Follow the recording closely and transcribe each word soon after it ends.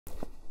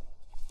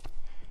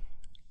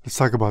Let's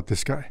talk about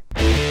this guy.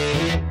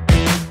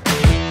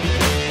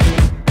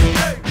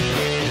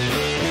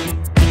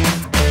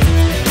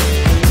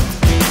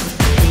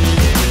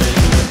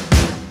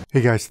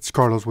 Hey guys, it's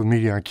Carlos with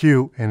Media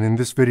IQ, and in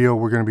this video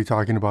we're going to be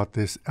talking about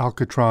this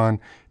Alctron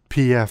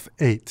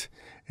PF8,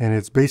 and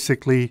it's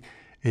basically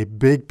a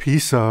big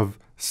piece of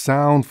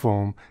sound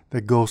foam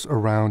that goes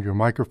around your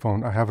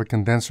microphone. I have a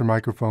condenser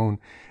microphone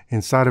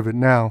inside of it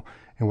now,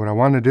 and what I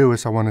want to do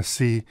is I want to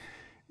see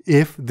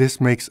if this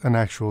makes an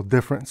actual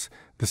difference.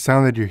 The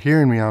sound that you're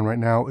hearing me on right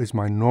now is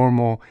my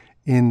normal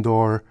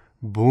indoor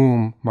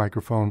boom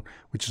microphone,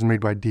 which is made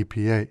by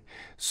DPA.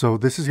 So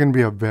this is going to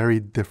be a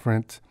very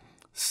different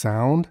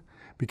sound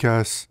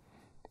because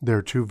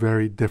they're two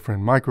very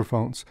different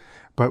microphones.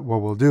 But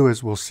what we'll do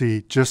is we'll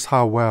see just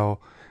how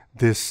well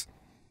this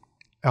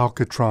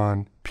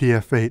Alctron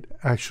PF8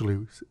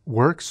 actually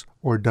works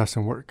or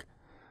doesn't work.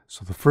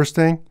 So the first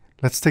thing,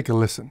 let's take a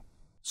listen.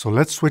 So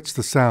let's switch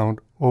the sound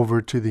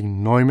over to the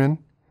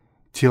Neumann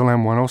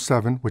TLM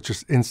 107, which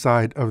is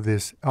inside of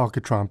this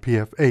Alctron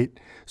PF8,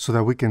 so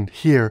that we can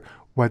hear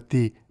what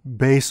the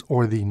bass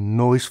or the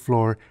noise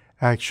floor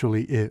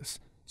actually is.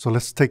 So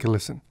let's take a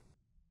listen.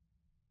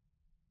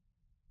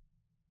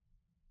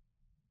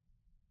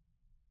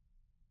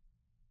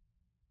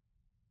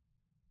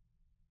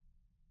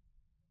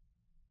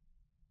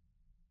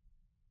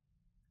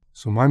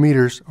 So my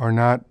meters are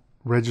not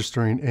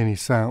registering any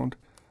sound.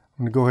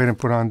 I'm going to go ahead and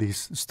put on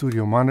these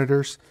studio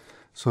monitors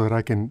so that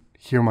I can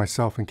hear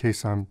myself in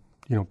case I'm,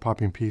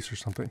 popping peas or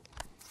something.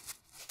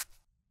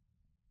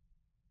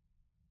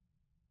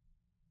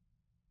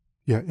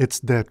 Yeah, it's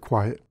dead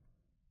quiet.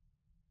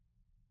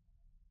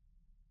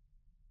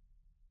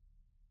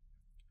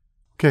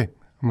 Okay,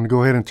 I'm going to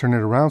go ahead and turn it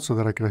around so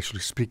that I can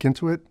actually speak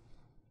into it.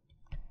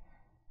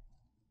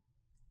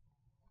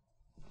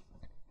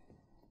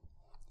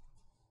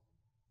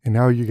 And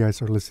now you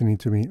guys are listening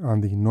to me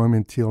on the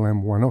Neumann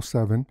TLM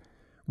 107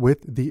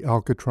 with the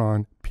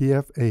Alctron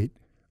PF8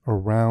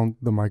 around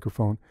the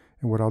microphone.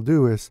 And what I'll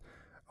do is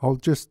I'll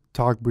just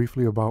talk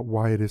briefly about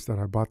why it is that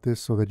I bought this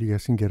so that you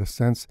guys can get a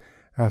sense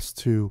as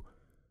to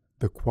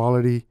the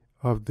quality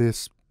of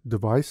this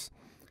device.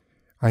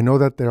 I know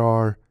that there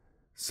are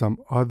some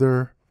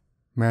other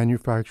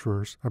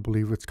manufacturers, I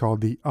believe it's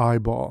called the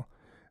Eyeball,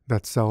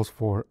 that sells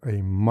for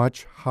a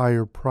much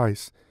higher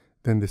price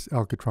than this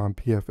Alctron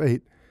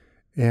PF8.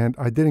 And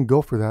I didn't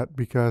go for that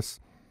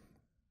because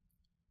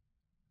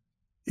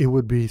it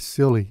would be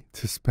silly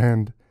to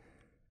spend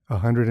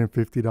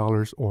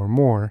 $150 or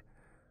more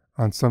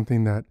on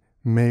something that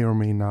may or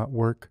may not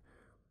work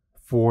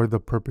for the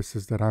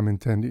purposes that I'm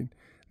intending.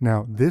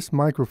 Now, this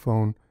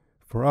microphone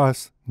for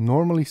us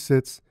normally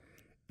sits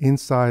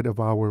inside of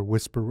our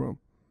whisper room.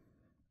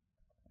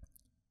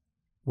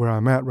 Where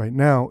I'm at right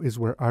now is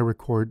where I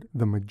record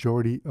the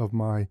majority of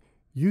my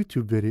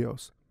YouTube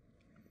videos.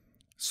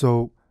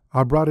 So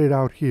I brought it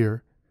out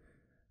here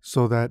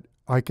so that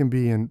I can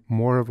be in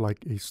more of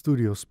like a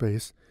studio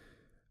space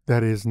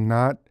that is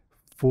not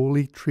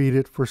fully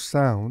treated for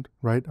sound,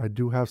 right? I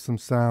do have some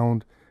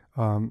sound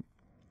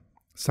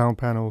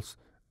panels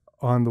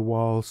on the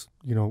walls,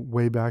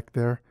 way back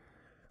there.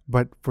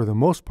 But for the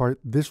most part,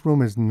 this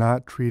room is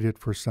not treated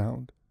for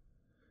sound.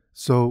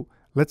 So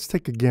let's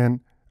take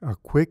again a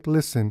quick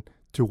listen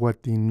to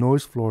what the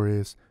noise floor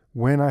is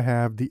when I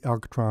have the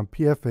Alctron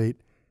PF8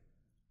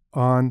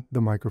 on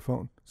the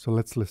microphone. So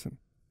let's listen.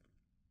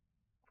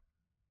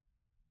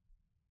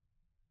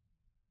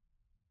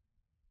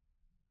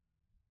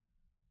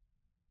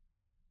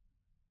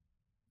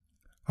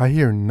 I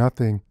hear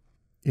nothing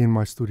in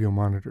my studio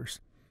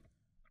monitors.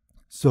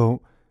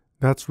 So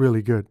that's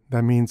really good.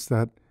 That means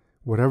that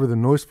whatever the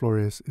noise floor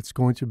is, it's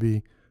going to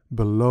be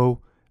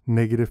below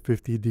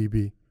 -50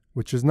 dB,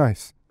 which is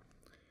nice.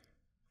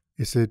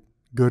 Is it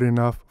good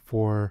enough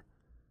for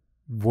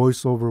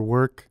voiceover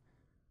work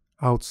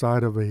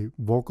outside of a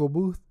vocal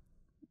booth?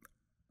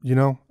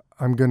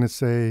 I'm going to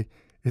say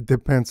it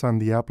depends on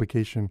the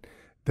application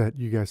that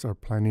you guys are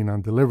planning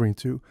on delivering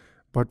to.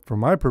 But for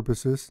my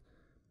purposes,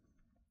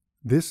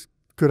 this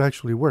could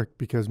actually work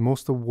because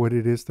most of what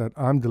it is that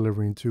I'm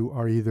delivering to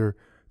are either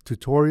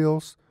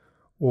tutorials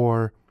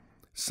or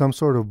some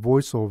sort of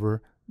voiceover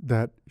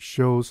that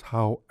shows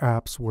how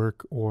apps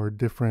work or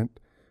different,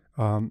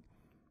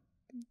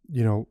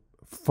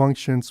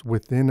 functions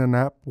within an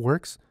app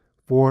works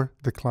for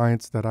the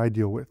clients that I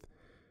deal with.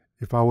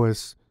 If I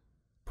was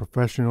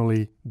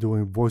professionally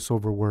doing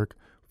voiceover work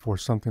for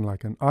something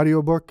like an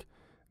audiobook,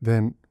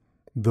 then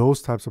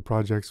those types of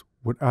projects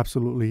would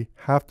absolutely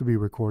have to be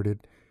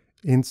recorded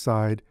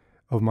inside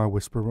of my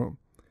whisper room.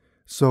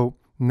 So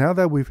now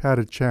that we've had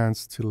a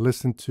chance to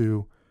listen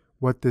to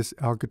what this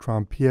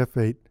Alctron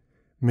PF8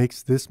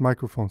 makes this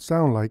microphone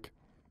sound like,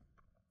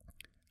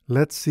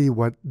 let's see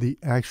what the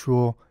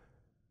actual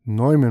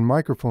Neumann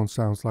microphone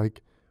sounds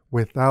like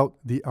without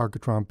the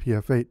Alctron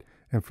PF8.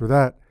 And for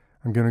that,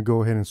 I'm going to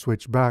go ahead and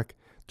switch back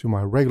to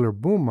my regular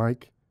boom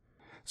mic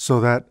so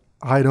that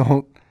I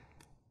don't,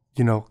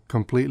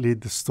 completely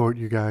distort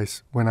you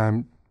guys when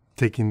I'm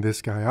taking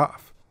this guy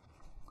off.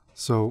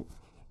 So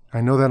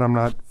I know that I'm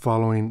not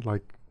following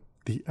like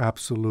the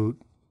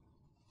absolute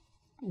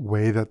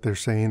way that they're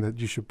saying that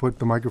you should put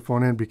the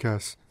microphone in,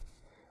 because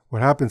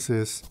what happens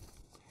is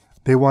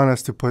they want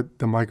us to put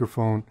the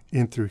microphone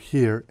in through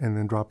here and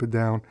then drop it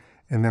down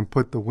and then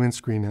put the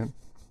windscreen in.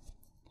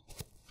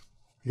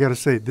 I gotta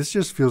say, this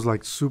just feels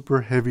like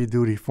super heavy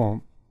duty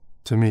foam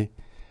to me,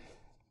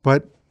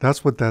 but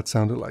that's what that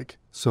sounded like.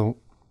 So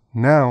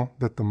now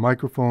that the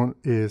microphone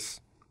is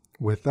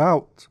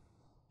without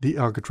the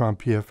Alctron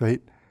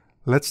PF8,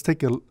 let's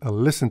take a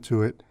listen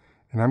to it,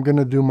 and I'm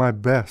gonna do my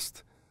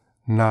best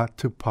not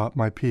to pop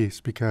my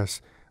piece,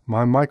 because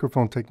my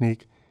microphone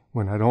technique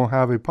when I don't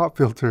have a pop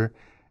filter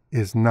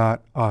is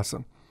not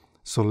awesome.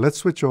 So let's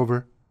switch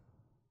over.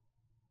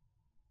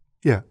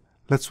 Yeah,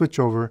 let's switch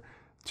over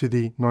to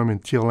the Neumann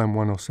TLM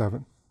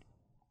 107.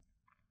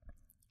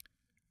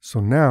 So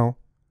now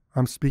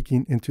I'm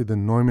speaking into the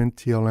Neumann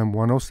TLM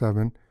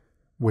 107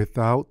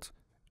 without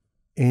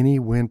any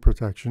wind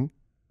protection.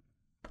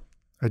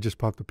 I just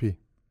popped a P.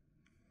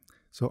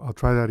 So I'll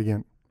try that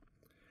again.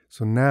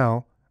 So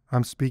now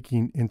I'm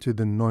speaking into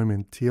the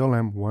Neumann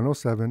TLM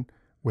 107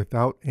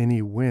 without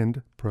any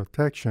wind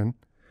protection,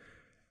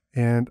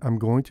 and I'm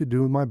going to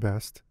do my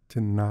best to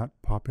not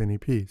pop any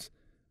P's.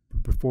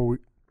 But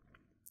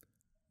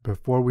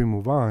before we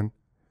move on,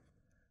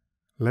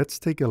 let's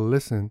take a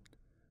listen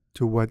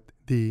to what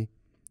the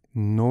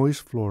noise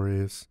floor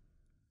is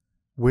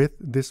with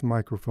this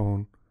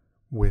microphone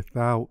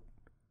without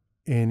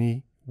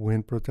any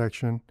wind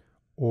protection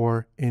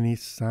or any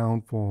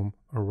sound foam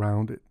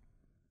around it.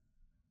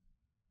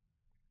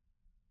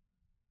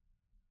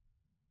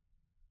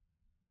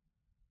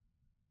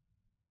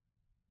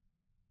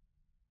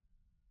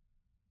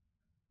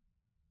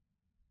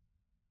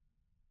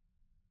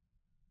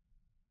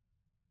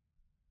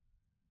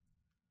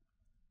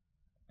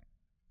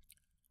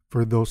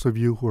 For those of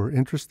you who are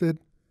interested,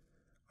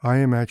 I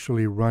am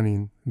actually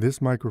running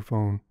this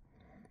microphone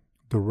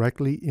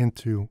directly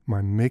into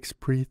my Mix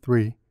Pre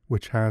 3,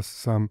 which has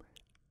some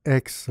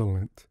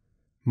excellent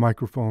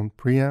microphone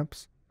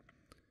preamps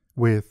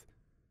with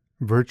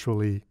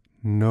virtually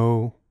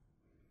no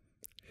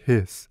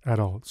hiss at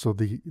all. So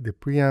the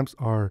preamps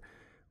are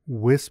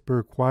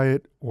whisper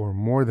quiet or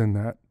more than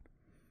that,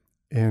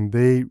 and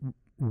they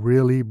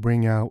really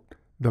bring out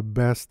the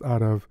best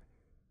out of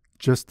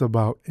just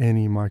about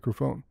any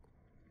microphone.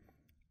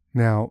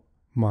 Now,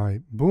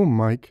 my boom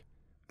mic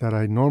that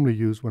I normally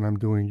use when I'm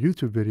doing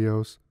YouTube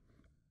videos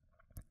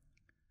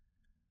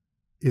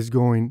is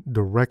going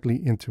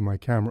directly into my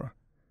camera.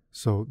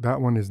 So that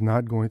one is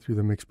not going through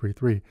the Mix Pre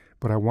 3,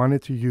 but I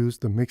wanted to use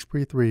the Mix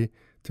Pre 3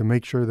 to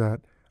make sure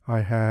that I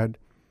had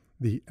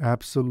the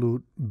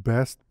absolute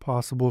best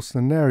possible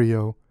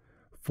scenario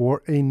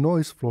for a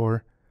noise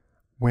floor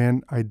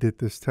when I did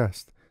this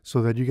test,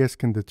 so that you guys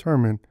can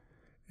determine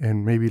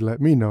and maybe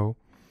let me know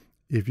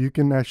if you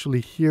can actually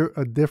hear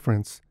a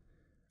difference,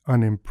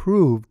 an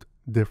improved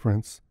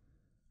difference,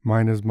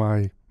 minus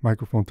my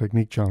microphone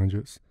technique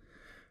challenges,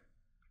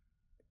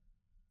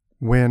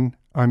 when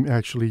I'm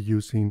actually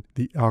using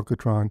the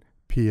Alctron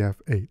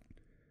PF8,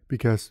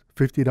 because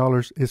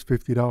 $50 is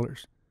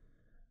 $50.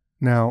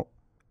 Now,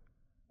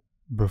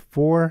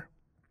 before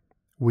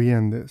we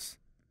end this,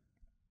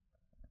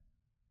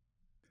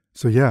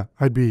 so yeah,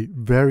 I'd be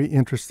very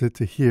interested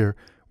to hear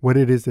what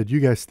it is that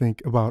you guys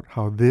think about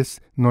how this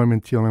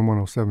Neumann TLM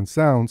 107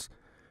 sounds,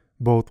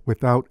 both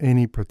without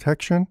any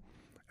protection,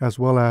 as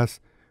well as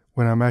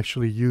when I'm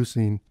actually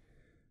using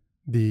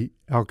the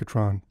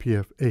Alctron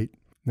PF8.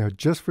 Now,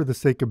 just for the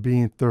sake of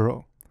being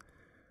thorough,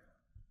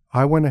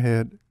 I went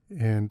ahead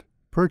and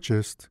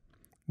purchased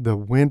the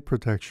wind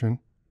protection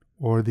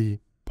or the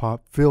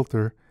pop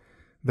filter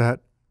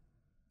that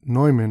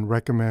Neumann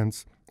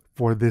recommends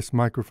for this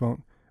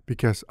microphone,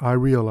 because I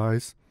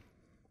realize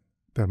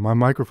that my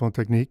microphone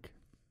technique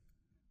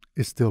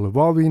is still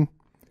evolving,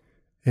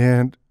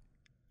 and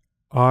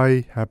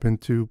I happen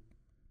to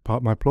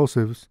pop my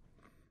plosives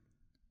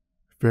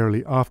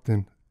fairly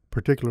often,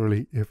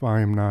 particularly if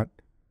I am not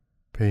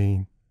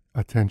paying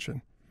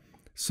attention.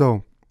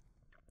 So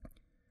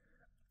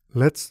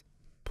let's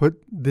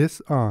put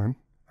this on.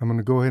 I'm going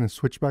to go ahead and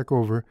switch back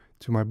over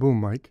to my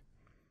boom mic.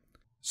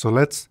 So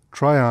let's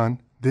try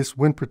on this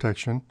wind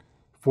protection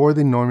for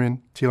the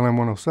Neumann TLM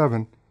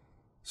 107.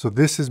 So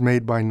this is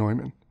made by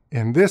Neumann.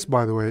 And this,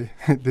 by the way,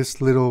 this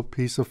little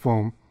piece of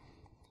foam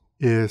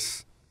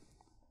is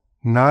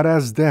not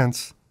as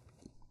dense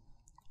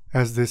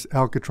as this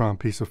Alctron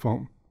piece of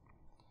foam.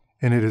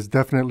 And it is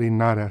definitely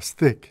not as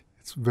thick.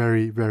 It's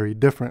very, very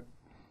different.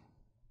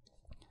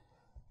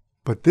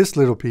 But this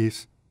little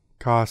piece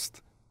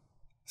cost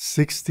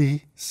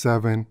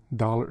 $67.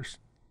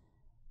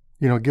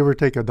 You know, give or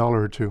take $1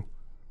 or $2,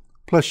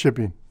 plus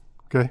shipping,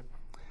 okay?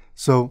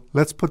 So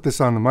let's put this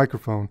on the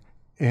microphone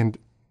and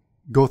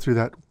go through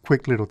that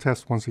quick little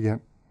test once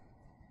again.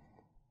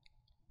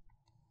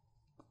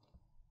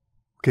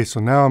 Okay, so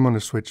now I'm going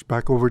to switch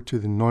back over to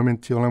the Neumann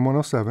TLM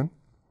 107.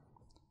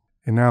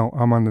 And now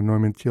I'm on the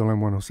Neumann TLM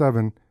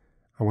 107.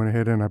 I went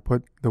ahead and I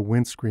put the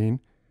windscreen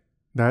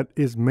that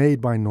is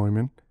made by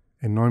Neumann,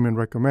 and Neumann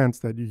recommends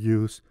that you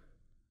use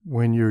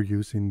when you're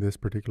using this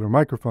particular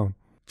microphone.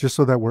 Just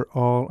so that we're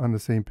all on the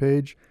same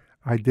page,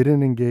 I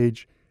didn't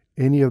engage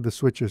any of the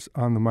switches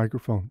on the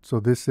microphone. So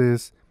this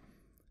is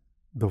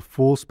the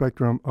full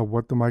spectrum of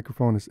what the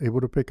microphone is able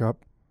to pick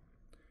up.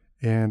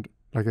 And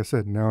like I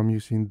said, now I'm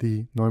using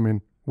the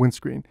Neumann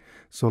windscreen.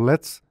 So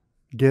let's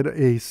get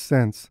a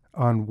sense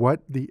on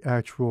what the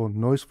actual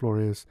noise floor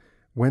is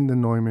when the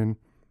Neumann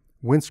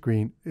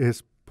windscreen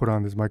is put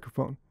on this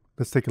microphone.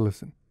 Let's take a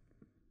listen.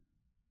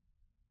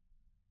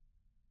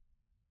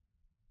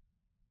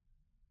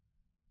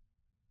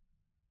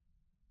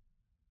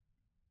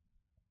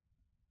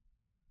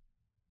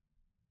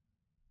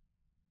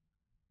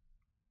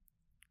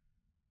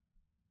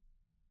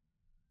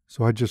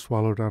 So I just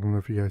swallowed. I don't know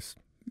if you guys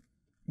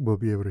will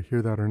be able to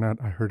hear that or not.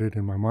 I heard it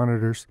in my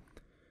monitors.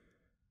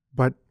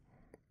 But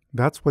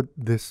that's what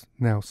this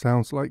now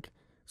sounds like.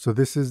 So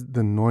this is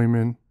the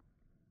Neumann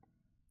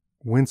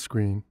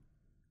windscreen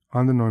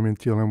on the Neumann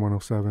TLM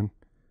 107.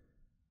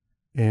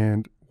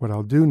 And what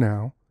I'll do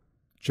now,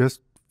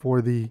 just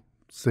for the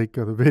sake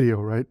of the video,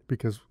 right?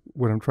 Because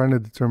what I'm trying to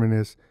determine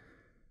is,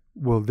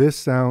 will this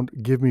sound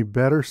give me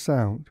better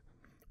sound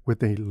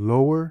with a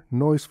lower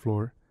noise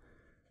floor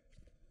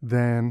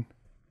than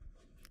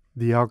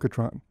the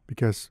Alctron?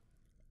 Because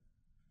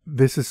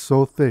this is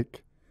so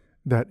thick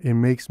that it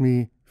makes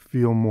me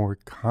feel more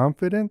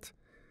confident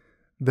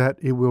that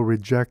it will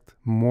reject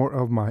more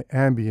of my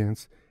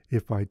ambience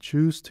if I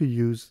choose to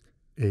use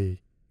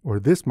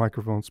this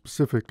microphone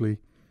specifically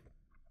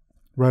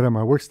right on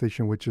my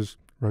workstation, which is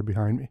right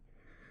behind me.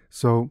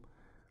 So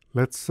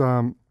let's,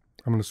 I'm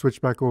going to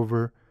switch back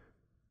over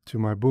to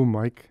my boom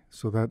mic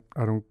so that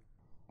I don't,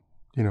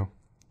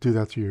 do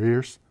that to your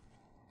ears.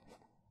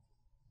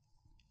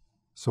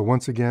 So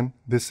once again,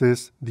 this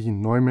is the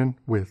Neumann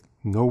with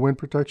no wind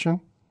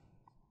protection.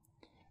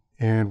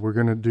 And we're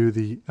going to do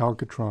the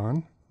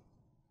Alctron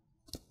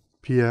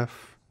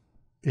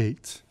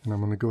PF8. And I'm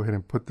going to go ahead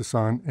and put this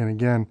on. And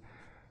again,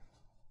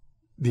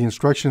 the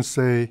instructions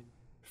say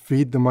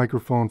feed the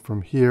microphone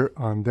from here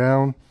on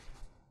down.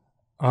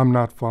 I'm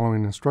not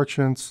following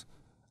instructions.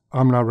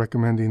 I'm not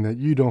recommending that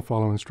you don't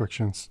follow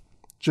instructions,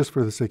 just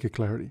for the sake of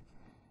clarity.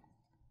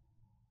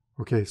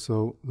 Okay,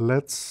 so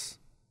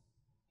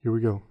here we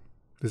go.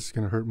 This is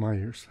going to hurt my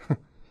ears.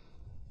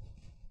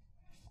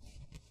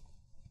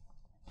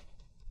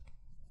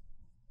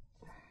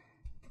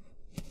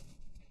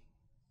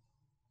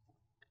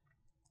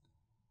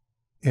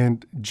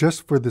 And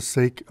just for the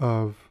sake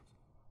of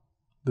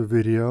the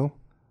video,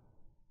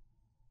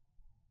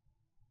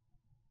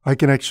 I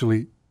can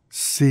actually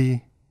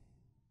see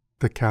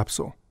the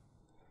capsule.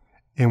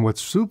 And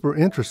what's super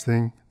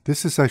interesting,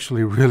 this is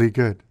actually really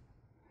good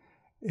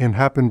and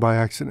happened by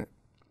accident.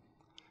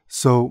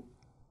 So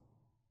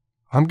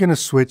I'm going to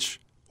switch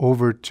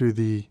over to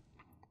the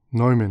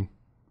Neumann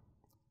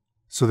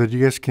so that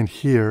you guys can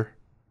hear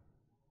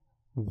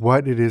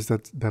what it is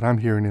that I'm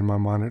hearing in my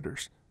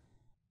monitors.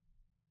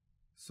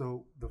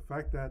 So the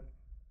fact that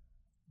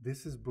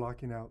this is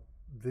blocking out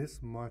this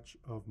much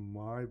of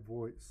my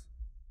voice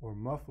or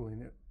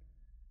muffling it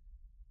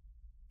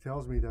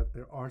tells me that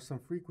there are some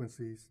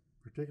frequencies,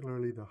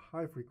 particularly the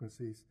high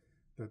frequencies,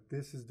 that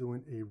this is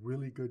doing a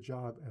really good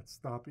job at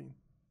stopping.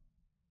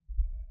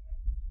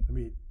 Let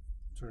me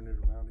turn it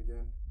around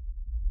again.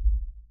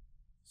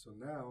 So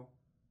now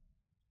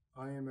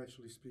I am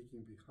actually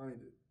speaking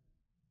behind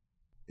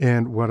it.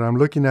 And what I'm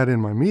looking at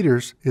in my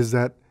meters is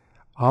that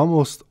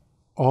almost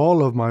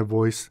all of my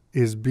voice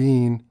is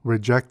being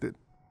rejected.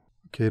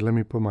 Okay, let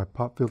me put my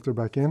pop filter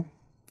back in.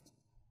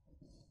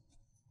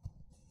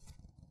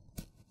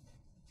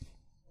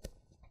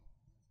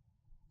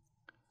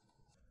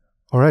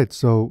 All right,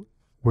 so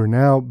we're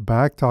now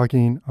back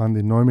talking on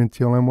the Neumann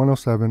TLM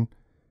 107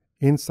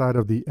 inside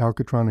of the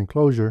Alctron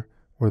enclosure,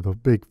 or the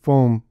big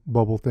foam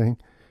bubble thing.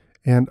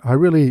 And I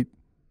really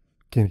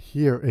can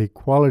hear a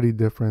quality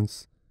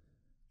difference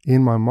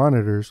in my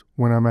monitors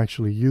when I'm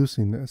actually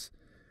using this.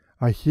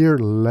 I hear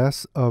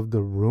less of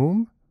the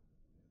room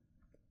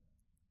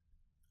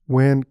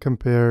when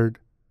compared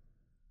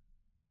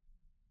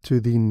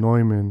to the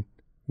Neumann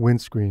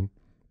windscreen,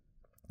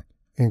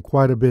 and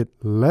quite a bit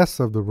less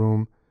of the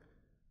room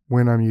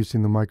when I'm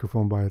using the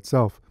microphone by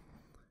itself.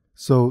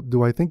 So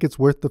do I think it's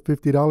worth the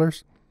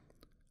 $50?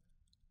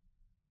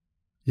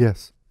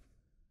 Yes,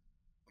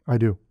 I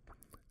do.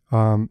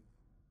 I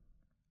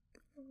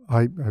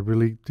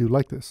really do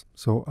like this.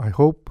 So I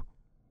hope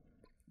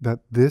that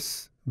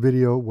this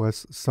video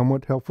was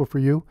somewhat helpful for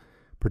you,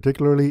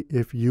 particularly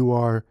if you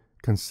are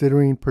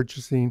considering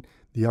purchasing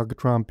the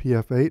Alctron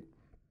PF8,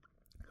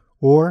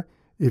 or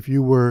if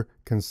you were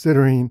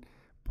considering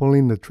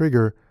pulling the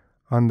trigger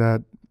on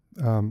that,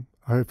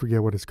 I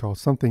forget what it's called,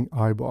 something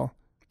eyeball,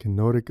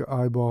 Kaotica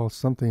Eyeball,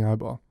 something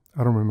eyeball,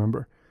 I don't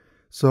remember.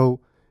 So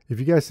if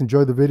you guys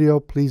enjoyed the video,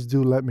 please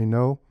do let me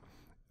know.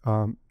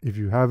 If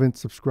you haven't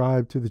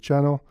subscribed to the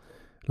channel,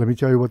 let me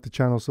tell you what the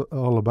channel's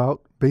all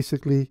about.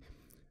 Basically,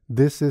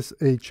 this is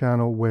a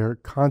channel where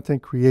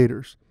content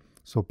creators,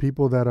 so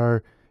people that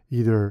are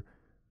either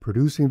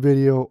producing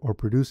video or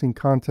producing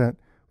content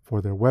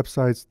for their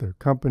websites, their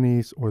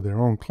companies, or their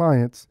own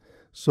clients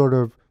sort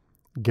of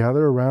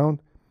gather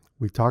around.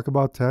 We talk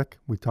about tech,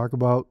 we talk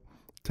about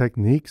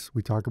techniques,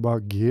 we talk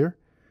about gear,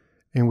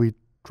 and we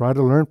try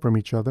to learn from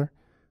each other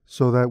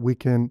so that we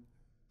can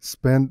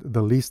spend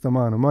the least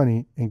amount of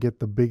money and get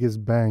the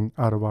biggest bang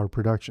out of our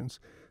productions.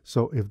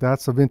 So if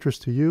that's of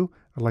interest to you,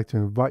 I'd like to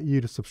invite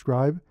you to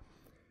subscribe.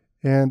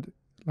 And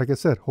like I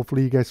said,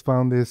 hopefully you guys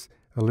found this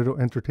a little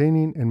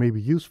entertaining and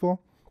maybe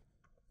useful.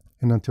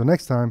 And until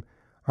next time,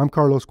 I'm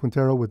Carlos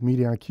Quintero with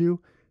Media IQ,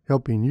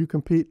 helping you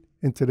compete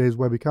in today's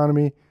web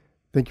economy.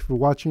 Thank you for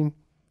watching.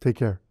 Take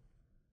care.